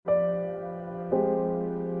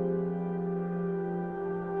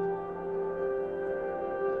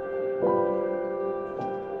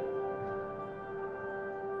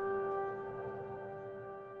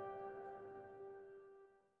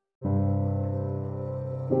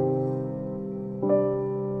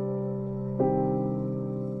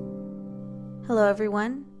Hello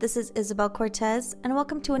everyone, this is Isabel Cortez, and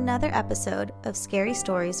welcome to another episode of Scary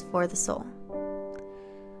Stories for the Soul.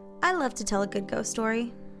 I love to tell a good ghost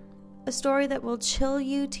story. A story that will chill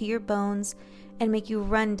you to your bones and make you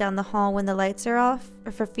run down the hall when the lights are off,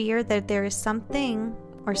 or for fear that there is something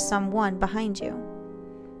or someone behind you.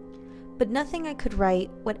 But nothing I could write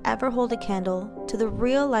would ever hold a candle to the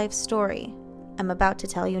real-life story I'm about to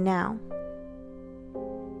tell you now.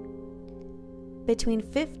 Between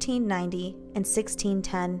 1590 and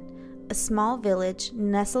 1610, a small village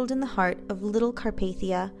nestled in the heart of Little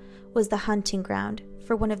Carpathia was the hunting ground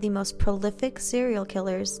for one of the most prolific serial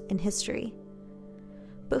killers in history.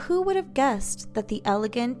 But who would have guessed that the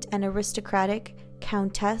elegant and aristocratic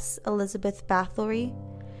Countess Elizabeth Báthory,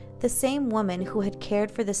 the same woman who had cared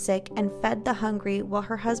for the sick and fed the hungry while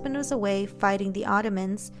her husband was away fighting the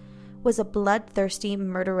Ottomans, was a bloodthirsty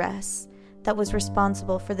murderess that was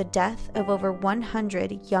responsible for the death of over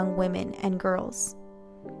 100 young women and girls.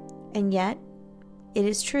 And yet, it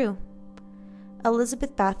is true.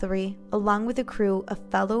 Elizabeth Báthory, along with a crew of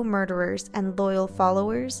fellow murderers and loyal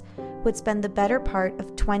followers, would spend the better part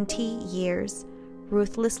of 20 years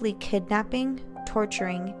ruthlessly kidnapping,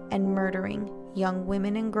 torturing, and murdering young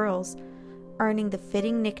women and girls, earning the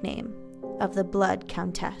fitting nickname of the Blood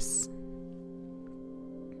Countess.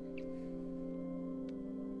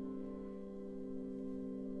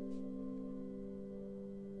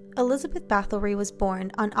 Elizabeth Báthory was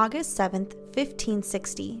born on August 7,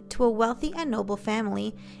 1560, to a wealthy and noble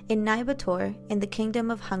family in Báthory in the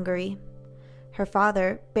Kingdom of Hungary. Her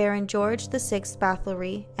father, Baron George VI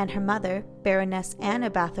Báthory, and her mother, Baroness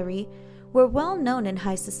Anna Báthory, were well known in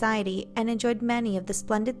high society and enjoyed many of the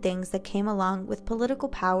splendid things that came along with political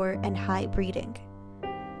power and high breeding.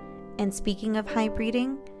 And speaking of high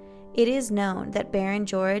breeding, it is known that Baron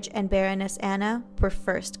George and Baroness Anna were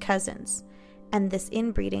first cousins, and this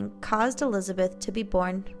inbreeding caused Elizabeth to be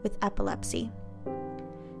born with epilepsy.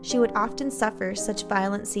 She would often suffer such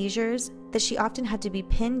violent seizures that she often had to be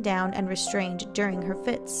pinned down and restrained during her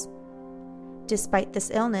fits. Despite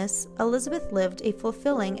this illness, Elizabeth lived a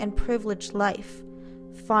fulfilling and privileged life,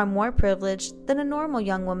 far more privileged than a normal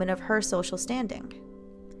young woman of her social standing.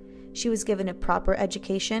 She was given a proper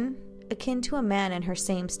education, akin to a man in her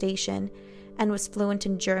same station, and was fluent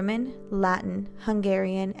in German, Latin,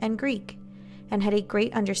 Hungarian, and Greek, and had a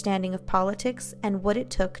great understanding of politics and what it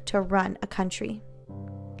took to run a country.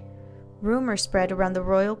 Rumors spread around the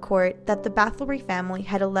royal court that the Báthory family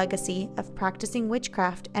had a legacy of practicing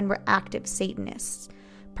witchcraft and were active Satanists,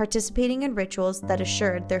 participating in rituals that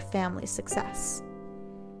assured their family's success.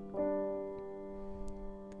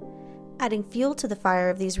 Adding fuel to the fire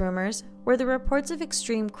of these rumors were the reports of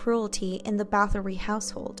extreme cruelty in the Báthory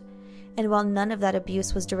household, and while none of that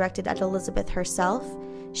abuse was directed at Elizabeth herself,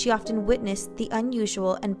 she often witnessed the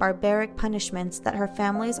unusual and barbaric punishments that her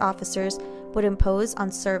family's officers would impose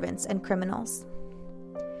on servants and criminals.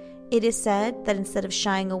 It is said that instead of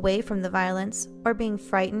shying away from the violence or being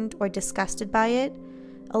frightened or disgusted by it,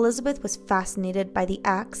 Elizabeth was fascinated by the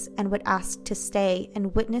acts and would ask to stay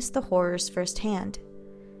and witness the horrors firsthand.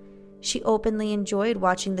 She openly enjoyed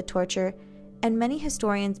watching the torture, and many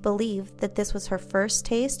historians believe that this was her first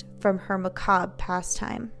taste from her macabre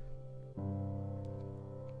pastime.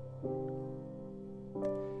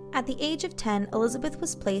 At the age of 10, Elizabeth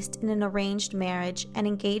was placed in an arranged marriage and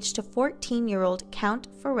engaged to 14-year-old Count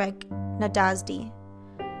Ferenc Nadasdy.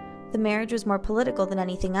 The marriage was more political than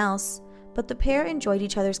anything else, but the pair enjoyed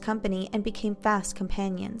each other's company and became fast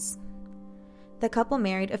companions. The couple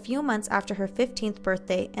married a few months after her 15th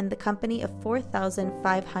birthday in the company of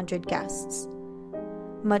 4,500 guests.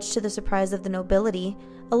 Much to the surprise of the nobility,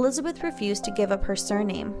 Elizabeth refused to give up her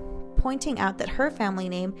surname, pointing out that her family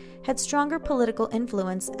name had stronger political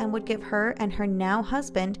influence and would give her and her now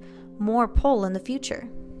husband more pull in the future.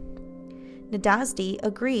 Nadasdy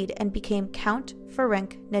agreed and became Count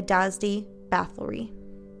Ferenc Nadasdy Báthory.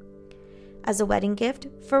 As a wedding gift,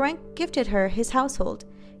 Ferenc gifted her his household,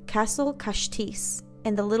 Castle Kastis,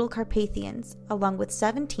 in the Little Carpathians, along with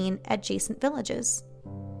 17 adjacent villages.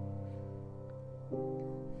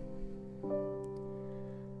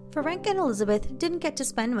 Ferenc and Elizabeth didn't get to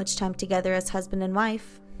spend much time together as husband and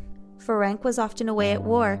wife. Ferenc was often away at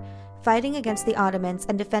war, fighting against the Ottomans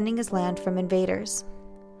and defending his land from invaders.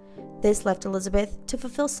 This left Elizabeth to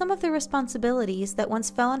fulfill some of the responsibilities that once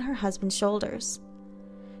fell on her husband's shoulders.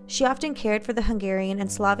 She often cared for the Hungarian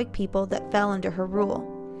and Slavic people that fell under her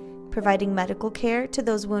rule, providing medical care to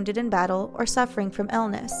those wounded in battle or suffering from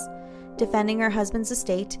illness, defending her husband's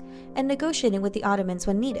estate, and negotiating with the Ottomans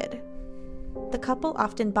when needed. The couple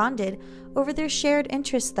often bonded over their shared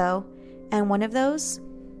interests, though, and one of those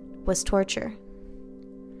was torture.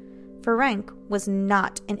 Ferenc was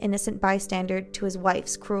not an innocent bystander to his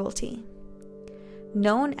wife's cruelty.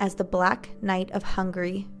 Known as the Black Knight of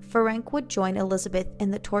Hungary, Ferenc would join Elizabeth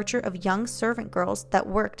in the torture of young servant girls that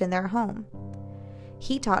worked in their home.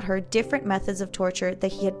 He taught her different methods of torture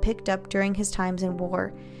that he had picked up during his times in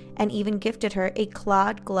war, and even gifted her a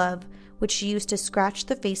clawed glove which she used to scratch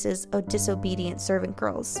the faces of disobedient servant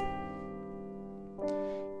girls.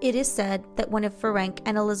 It is said that one of Ferenc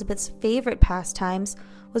and Elizabeth's favorite pastimes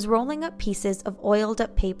was rolling up pieces of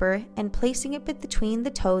oiled-up paper and placing it between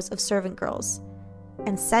the toes of servant girls,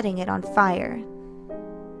 and setting it on fire.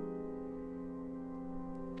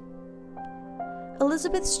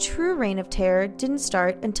 Elizabeth's true reign of terror didn't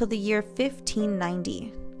start until the year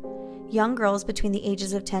 1590. Young girls between the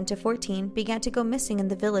ages of 10 to 14 began to go missing in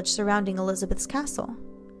the village surrounding Elizabeth's castle.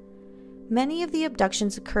 Many of the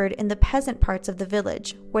abductions occurred in the peasant parts of the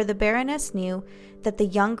village, where the Baroness knew that the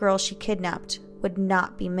young girl she kidnapped would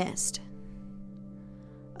not be missed.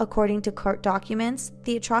 According to court documents,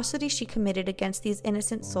 the atrocity she committed against these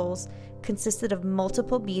innocent souls consisted of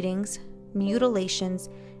multiple beatings, mutilations,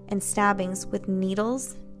 and stabbings with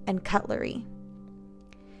needles and cutlery.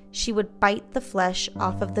 She would bite the flesh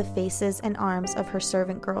off of the faces and arms of her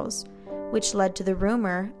servant girls, which led to the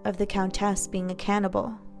rumor of the Countess being a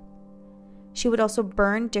cannibal. She would also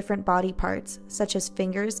burn different body parts, such as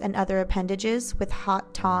fingers and other appendages, with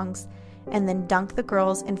hot tongs, and then dunk the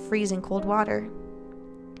girls in freezing cold water.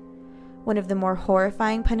 One of the more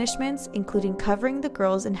horrifying punishments including covering the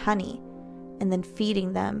girls in honey and then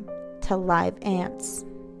feeding them to live ants.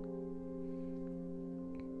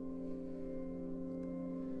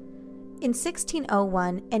 In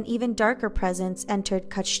 1601, an even darker presence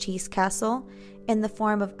entered Countess castle in the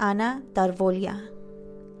form of Anna Darvolia.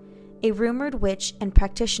 A rumored witch and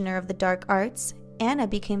practitioner of the dark arts, Anna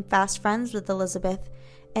became fast friends with Elizabeth,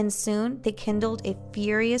 and soon they kindled a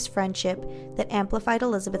furious friendship that amplified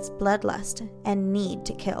Elizabeth's bloodlust and need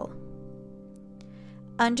to kill.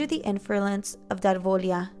 Under the influence of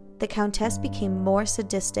Darvolia, the Countess became more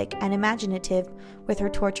sadistic and imaginative with her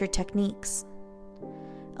torture techniques.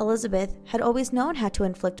 Elizabeth had always known how to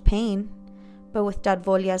inflict pain, but with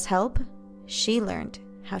Darvolia's help, she learned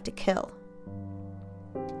how to kill.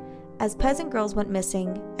 As peasant girls went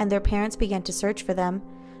missing and their parents began to search for them,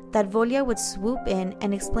 Darvolia would swoop in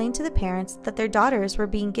and explain to the parents that their daughters were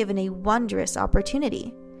being given a wondrous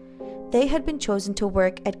opportunity. They had been chosen to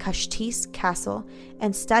work at Countess castle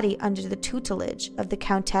and study under the tutelage of the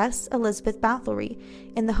Countess Elizabeth Báthory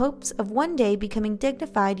in the hopes of one day becoming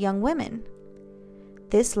dignified young women.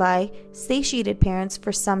 This lie satiated parents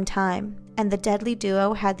for some time, and the deadly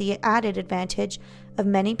duo had the added advantage of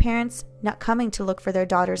many parents not coming to look for their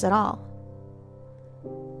daughters at all.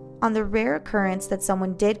 On the rare occurrence that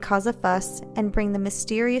someone did cause a fuss and bring the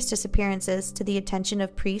mysterious disappearances to the attention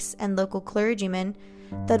of priests and local clergymen,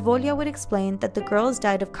 Darvolia would explain that the girls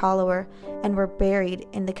died of cholera and were buried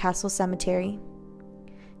in the castle cemetery.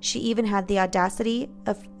 She even had the audacity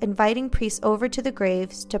of inviting priests over to the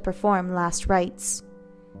graves to perform last rites.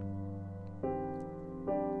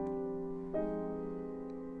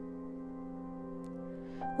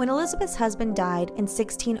 When Elizabeth's husband died in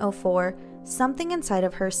 1604, something inside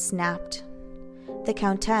of her snapped. The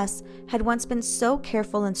Countess had once been so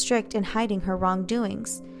careful and strict in hiding her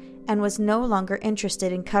wrongdoings, and was no longer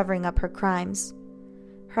interested in covering up her crimes.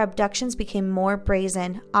 Her abductions became more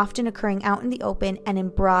brazen, often occurring out in the open and in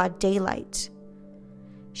broad daylight.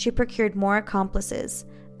 She procured more accomplices: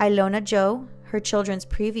 Ilona Jo, her children's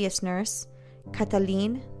previous nurse,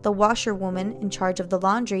 Cataline, the washerwoman in charge of the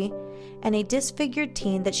laundry, and a disfigured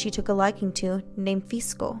teen that she took a liking to named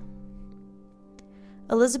Fisco.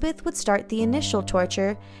 Elizabeth would start the initial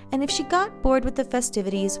torture, and if she got bored with the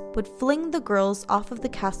festivities, would fling the girls off of the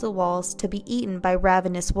castle walls to be eaten by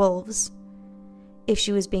ravenous wolves. If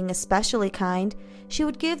she was being especially kind, she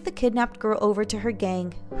would give the kidnapped girl over to her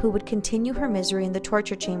gang, who would continue her misery in the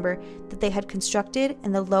torture chamber that they had constructed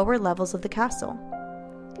in the lower levels of the castle.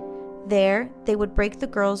 There, they would break the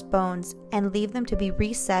girls' bones and leave them to be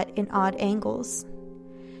reset in odd angles.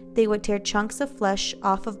 They would tear chunks of flesh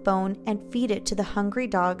off of bone and feed it to the hungry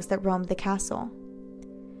dogs that roamed the castle.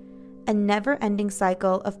 A never-ending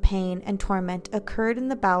cycle of pain and torment occurred in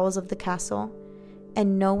the bowels of the castle,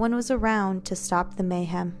 and no one was around to stop the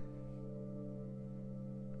mayhem.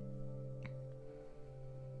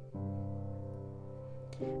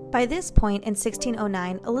 By this point in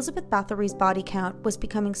 1609, Elizabeth Báthory's body count was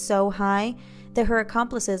becoming so high that her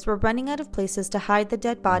accomplices were running out of places to hide the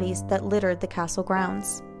dead bodies that littered the castle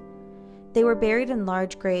grounds. They were buried in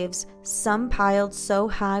large graves, some piled so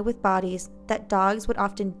high with bodies that dogs would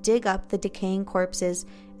often dig up the decaying corpses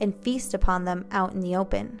and feast upon them out in the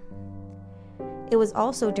open. It was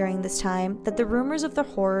also during this time that the rumors of the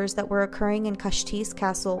horrors that were occurring in Countess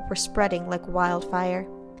Castle were spreading like wildfire.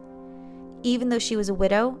 Even though she was a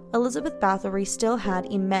widow, Elizabeth Báthory still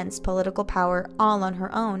had immense political power all on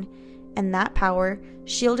her own, and that power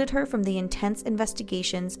shielded her from the intense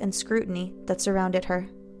investigations and scrutiny that surrounded her.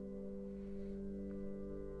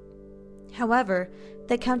 However,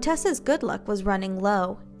 the Countess's good luck was running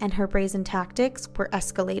low, and her brazen tactics were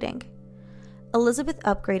escalating. Elizabeth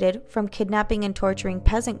upgraded from kidnapping and torturing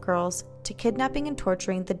peasant girls to kidnapping and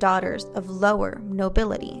torturing the daughters of lower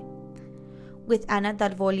nobility. With Anna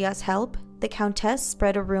Dalvolia's help, the Countess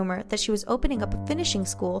spread a rumor that she was opening up a finishing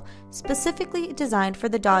school specifically designed for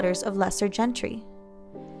the daughters of lesser gentry.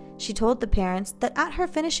 She told the parents that at her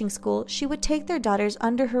finishing school she would take their daughters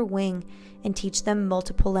under her wing and teach them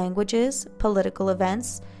multiple languages, political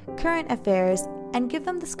events, current affairs, and give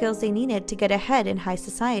them the skills they needed to get ahead in high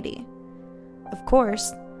society. Of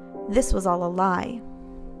course, this was all a lie.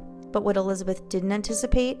 But what Elizabeth didn't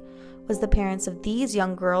anticipate was the parents of these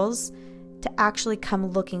young girls to actually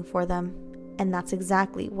come looking for them, and that's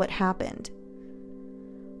exactly what happened.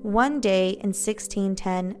 One day in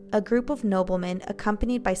 1610, a group of noblemen,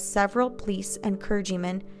 accompanied by several police and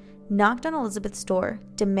clergymen, knocked on Elizabeth's door,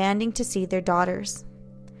 demanding to see their daughters.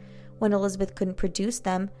 When Elizabeth couldn't produce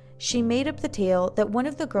them, she made up the tale that one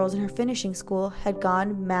of the girls in her finishing school had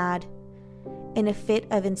gone mad. In a fit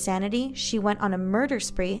of insanity, she went on a murder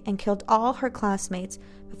spree and killed all her classmates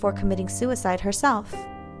before committing suicide herself.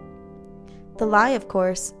 The lie, of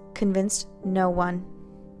course, convinced no one.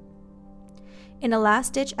 In a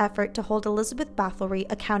last-ditch effort to hold Elizabeth Báthory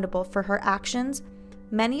accountable for her actions,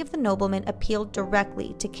 many of the noblemen appealed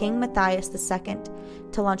directly to King Matthias II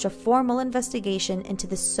to launch a formal investigation into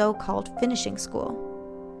the so-called finishing school.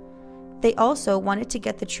 They also wanted to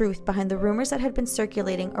get the truth behind the rumors that had been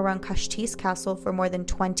circulating around Countess Castle for more than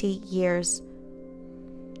 20 years.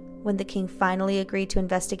 When the king finally agreed to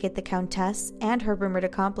investigate the Countess and her rumored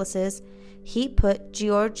accomplices, he put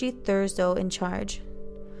György Thurzo in charge.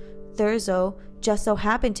 Thurzo just so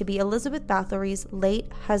happened to be Elizabeth Báthory's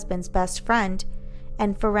late husband's best friend,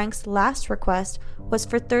 and Ferenc's last request was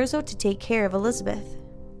for Thurzo to take care of Elizabeth.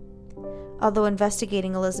 Although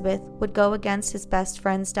investigating Elizabeth would go against his best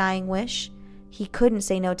friend's dying wish, he couldn't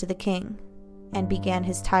say no to the king, and began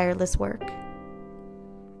his tireless work.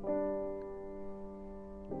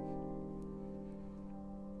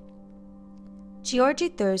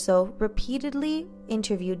 György Thurzo repeatedly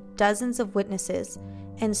interviewed dozens of witnesses,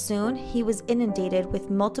 and soon he was inundated with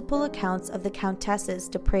multiple accounts of the Countess's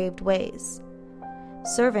depraved ways.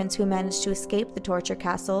 Servants who managed to escape the torture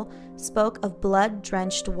castle spoke of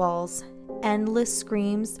blood-drenched walls, endless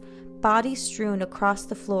screams, bodies strewn across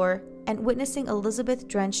the floor, and witnessing Elizabeth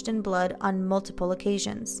drenched in blood on multiple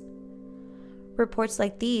occasions. Reports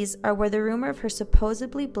like these are where the rumor of her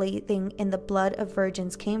supposedly bathing in the blood of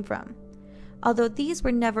virgins came from, although these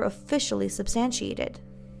were never officially substantiated.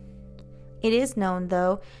 It is known,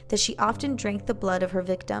 though, that she often drank the blood of her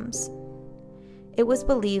victims. It was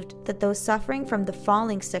believed that those suffering from the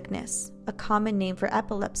falling sickness, a common name for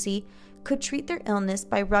epilepsy, could treat their illness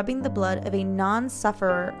by rubbing the blood of a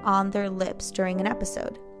non-sufferer on their lips during an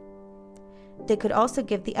episode. They could also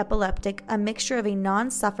give the epileptic a mixture of a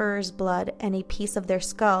non-sufferer's blood and a piece of their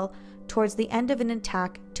skull towards the end of an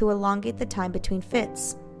attack to elongate the time between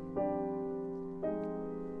fits.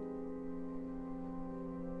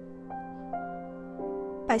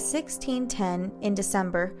 By 1610, in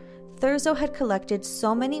December, Thurzo had collected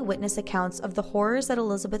so many witness accounts of the horrors that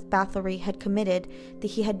Elizabeth Báthory had committed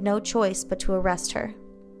that he had no choice but to arrest her.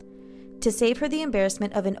 To save her the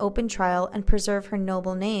embarrassment of an open trial and preserve her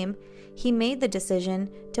noble name, he made the decision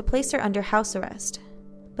to place her under house arrest.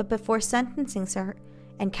 But before sentencing her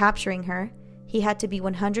and capturing her, he had to be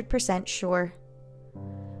 100% sure.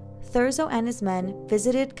 Thurzo and his men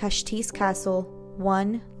visited Countess Castle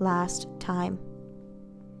one last time.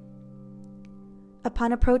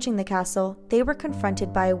 Upon approaching the castle, they were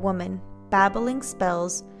confronted by a woman babbling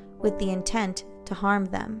spells with the intent to harm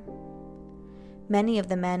them. Many of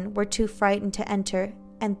the men were too frightened to enter,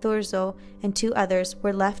 and Thurzo and 2 others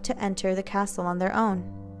were left to enter the castle on their own.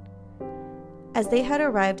 As they had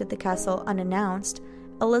arrived at the castle unannounced,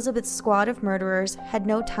 Elizabeth's squad of murderers had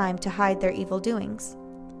no time to hide their evil doings.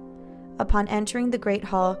 Upon entering the great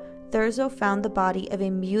hall, Thurzo found the body of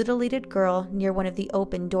a mutilated girl near one of the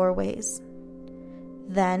open doorways.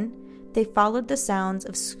 Then, they followed the sounds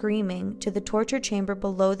of screaming to the torture chamber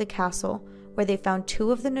below the castle, where they found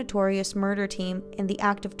 2 of the notorious murder team in the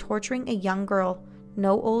act of torturing a young girl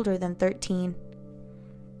no older than 13.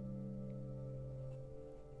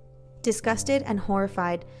 Disgusted and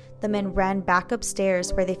horrified, the men ran back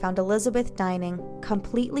upstairs where they found Elizabeth dining,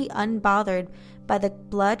 completely unbothered by the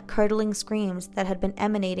blood-curdling screams that had been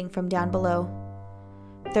emanating from down below.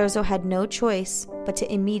 Thurzo had no choice but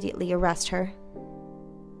to immediately arrest her.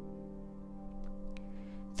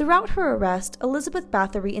 Throughout her arrest, Elizabeth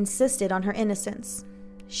Báthory insisted on her innocence.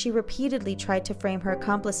 She repeatedly tried to frame her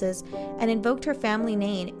accomplices and invoked her family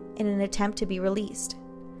name in an attempt to be released.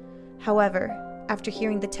 However, after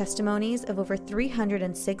hearing the testimonies of over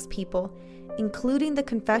 306 people, including the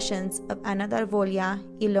confessions of Anna Darvolia,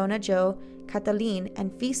 Ilona Jo, Catalin,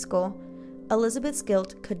 and Fisco, Elizabeth's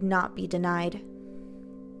guilt could not be denied.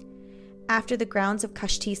 After the grounds of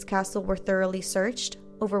Countess Castle were thoroughly searched,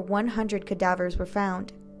 over 100 cadavers were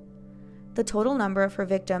found. The total number of her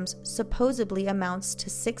victims supposedly amounts to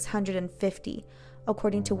 650,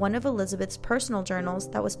 according to one of Elizabeth's personal journals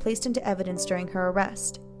that was placed into evidence during her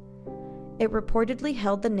arrest. It reportedly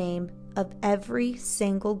held the name of every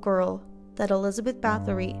single girl that Elizabeth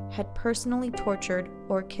Báthory had personally tortured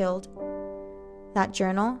or killed. That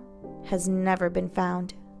journal has never been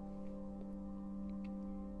found.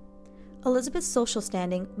 Elizabeth's social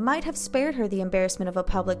standing might have spared her the embarrassment of a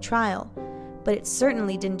public trial, but it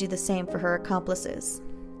certainly didn't do the same for her accomplices.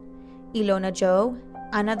 Ilona Jo,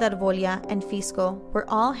 Anna Darvolia, and Fisco were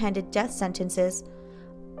all handed death sentences,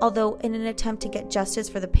 although in an attempt to get justice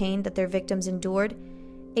for the pain that their victims endured,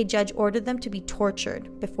 a judge ordered them to be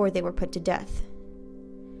tortured before they were put to death.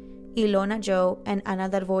 Ilona Jo and Anna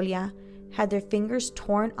Darvolia had their fingers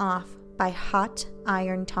torn off by hot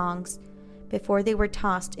iron tongs before they were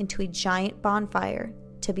tossed into a giant bonfire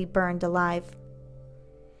to be burned alive.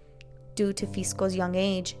 Due to Fisco's young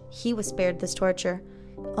age, he was spared this torture,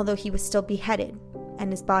 although he was still beheaded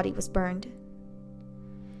and his body was burned.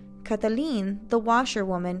 Catalin, the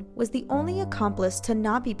washerwoman, was the only accomplice to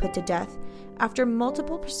not be put to death after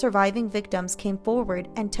multiple surviving victims came forward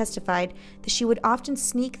and testified that she would often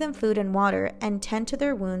sneak them food and water and tend to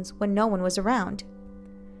their wounds when no one was around.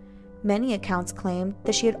 Many accounts claimed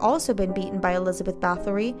that she had also been beaten by Elizabeth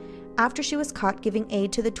Báthory after she was caught giving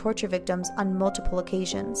aid to the torture victims on multiple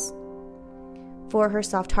occasions. For her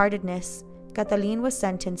soft-heartedness, Catalin was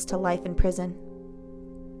sentenced to life in prison.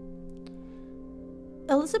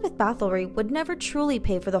 Elizabeth Báthory would never truly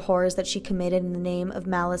pay for the horrors that she committed in the name of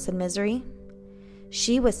malice and misery.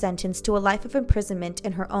 She was sentenced to a life of imprisonment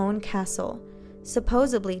in her own castle,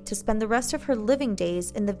 supposedly to spend the rest of her living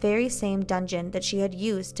days in the very same dungeon that she had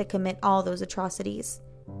used to commit all those atrocities.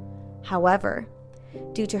 However,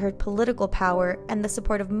 due to her political power and the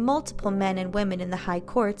support of multiple men and women in the high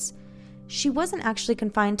courts, she wasn't actually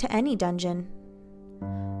confined to any dungeon.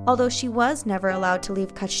 Although she was never allowed to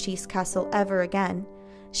leave Countess Castle ever again,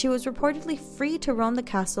 she was reportedly free to roam the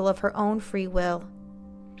castle of her own free will.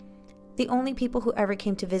 The only people who ever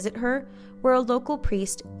came to visit her were a local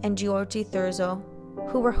priest and Gheorghe Thurzo,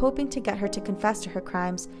 who were hoping to get her to confess to her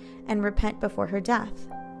crimes and repent before her death.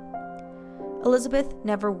 Elizabeth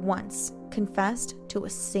never once confessed to a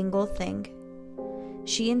single thing.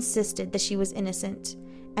 She insisted that she was innocent,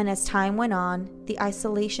 and as time went on, the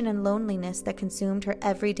isolation and loneliness that consumed her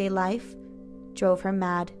everyday life drove her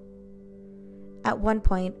mad. At one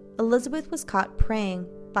point, Elizabeth was caught praying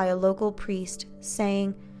by a local priest,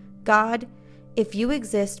 saying, "God, if you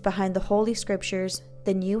exist behind the Holy Scriptures,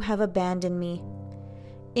 then you have abandoned me.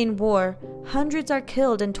 In war, hundreds are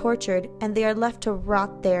killed and tortured, and they are left to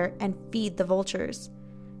rot there and feed the vultures.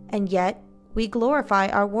 And yet, we glorify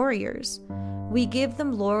our warriors. We give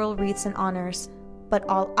them laurel wreaths and honors, but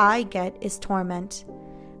all I get is torment.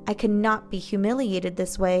 I cannot be humiliated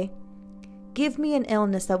this way. Give me an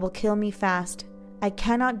illness that will kill me fast. I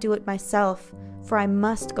cannot do it myself, for I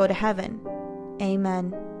must go to heaven.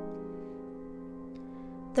 Amen."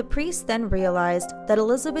 The priest then realized that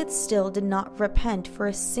Elizabeth still did not repent for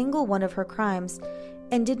a single one of her crimes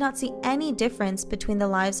and did not see any difference between the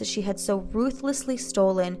lives that she had so ruthlessly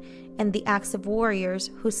stolen and the acts of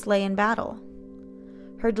warriors who slay in battle.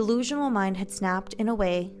 Her delusional mind had snapped in a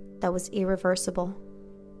way that was irreversible.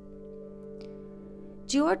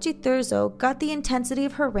 Gheorghe Thurzo got the intensity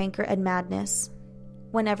of her rancor and madness.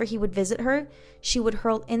 Whenever he would visit her, she would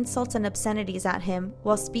hurl insults and obscenities at him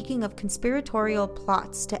while speaking of conspiratorial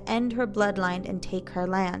plots to end her bloodline and take her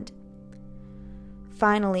land.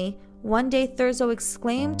 Finally, one day Thurzo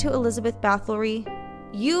exclaimed to Elizabeth Báthory,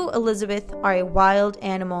 "You, Elizabeth, are a wild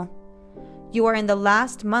animal. You are in the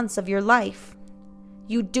last months of your life.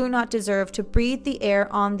 You do not deserve to breathe the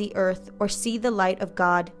air on the earth or see the light of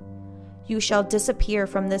God. You shall disappear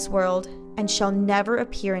from this world, and shall never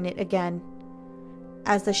appear in it again.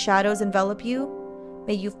 As the shadows envelop you,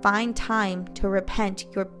 may you find time to repent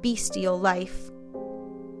your bestial life."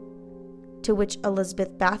 To which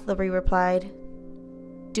Elizabeth Báthory replied,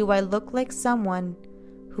 "Do I look like someone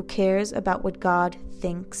who cares about what God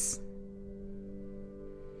thinks?"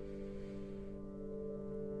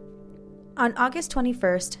 On August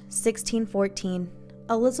 21st, 1614,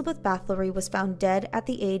 Elizabeth Báthory was found dead at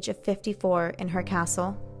the age of 54 in her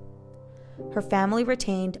castle. Her family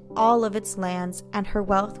retained all of its lands, and her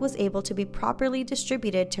wealth was able to be properly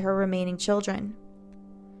distributed to her remaining children.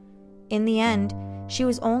 In the end, she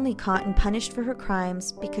was only caught and punished for her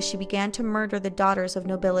crimes because she began to murder the daughters of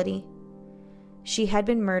nobility. She had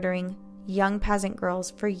been murdering young peasant girls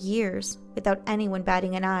for years without anyone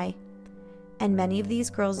batting an eye, and many of these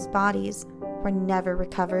girls' bodies were never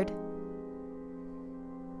recovered.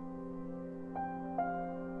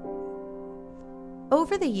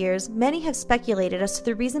 Over the years, many have speculated as to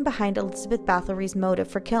the reason behind Elizabeth Báthory's motive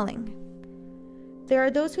for killing. There are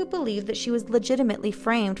those who believe that she was legitimately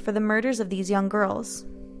framed for the murders of these young girls.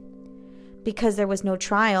 Because there was no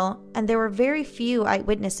trial, and there were very few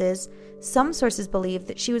eyewitnesses, some sources believe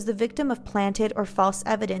that she was the victim of planted or false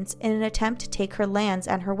evidence in an attempt to take her lands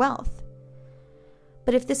and her wealth.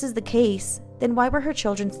 But if this is the case, then why were her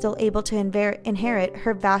children still able to inherit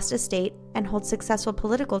her vast estate and hold successful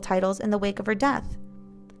political titles in the wake of her death?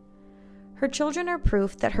 Her children are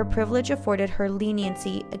proof that her privilege afforded her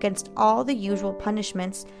leniency against all the usual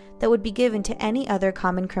punishments that would be given to any other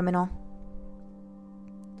common criminal.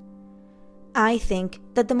 I think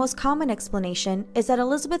that the most common explanation is that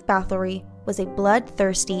Elizabeth Báthory was a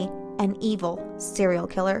bloodthirsty and evil serial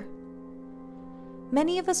killer.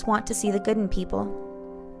 Many of us want to see the good in people.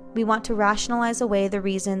 We want to rationalize away the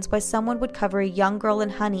reasons why someone would cover a young girl in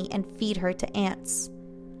honey and feed her to ants.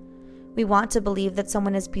 We want to believe that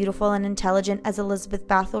someone as beautiful and intelligent as Elizabeth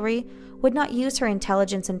Báthory would not use her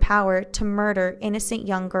intelligence and power to murder innocent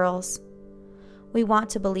young girls. We want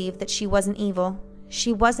to believe that she wasn't evil.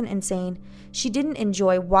 She wasn't insane. She didn't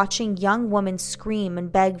enjoy watching young women scream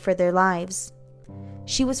and beg for their lives.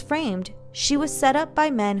 She was framed. She was set up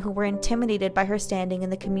by men who were intimidated by her standing in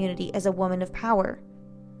the community as a woman of power.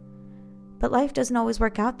 But life doesn't always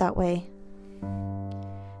work out that way.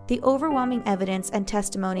 The overwhelming evidence and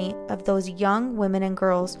testimony of those young women and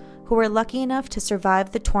girls who were lucky enough to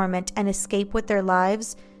survive the torment and escape with their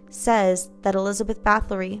lives says that Elizabeth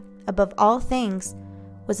Báthory, above all things,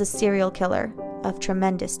 was a serial killer of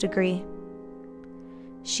tremendous degree.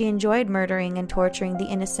 She enjoyed murdering and torturing the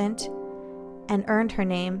innocent and earned her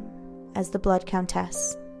name as the Blood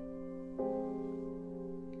Countess.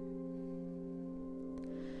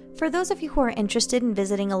 For those of you who are interested in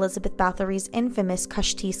visiting Elizabeth Báthory's infamous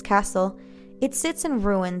Kashtis castle, it sits in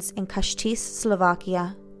ruins in Kashtis,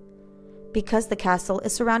 Slovakia. Because the castle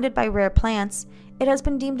is surrounded by rare plants, it has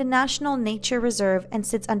been deemed a national nature reserve and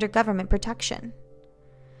sits under government protection.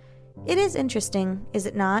 It is interesting, is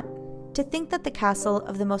it not, to think that the castle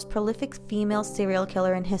of the most prolific female serial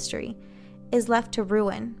killer in history is left to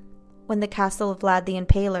ruin, when the castle of Vlad the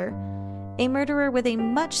Impaler, a murderer with a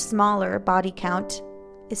much smaller body count,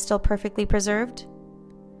 is still perfectly preserved?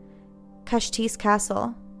 Kashtis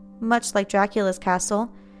Castle, much like Dracula's castle,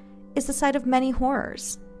 is the site of many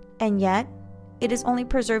horrors, and yet it is only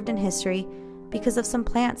preserved in history because of some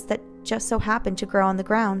plants that just so happen to grow on the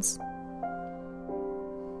grounds.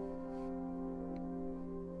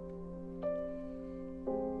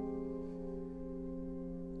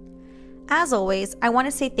 As always, I want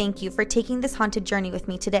to say thank you for taking this haunted journey with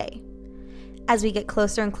me today. As we get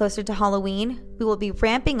closer and closer to Halloween, we will be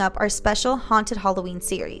ramping up our special Haunted Halloween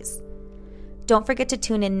series. Don't forget to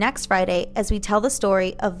tune in next Friday as we tell the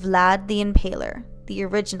story of Vlad the Impaler, the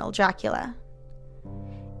original Dracula.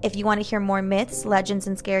 If you want to hear more myths, legends,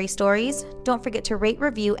 and scary stories, don't forget to rate,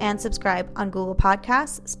 review, and subscribe on Google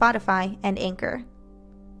Podcasts, Spotify, and Anchor.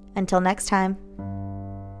 Until next time.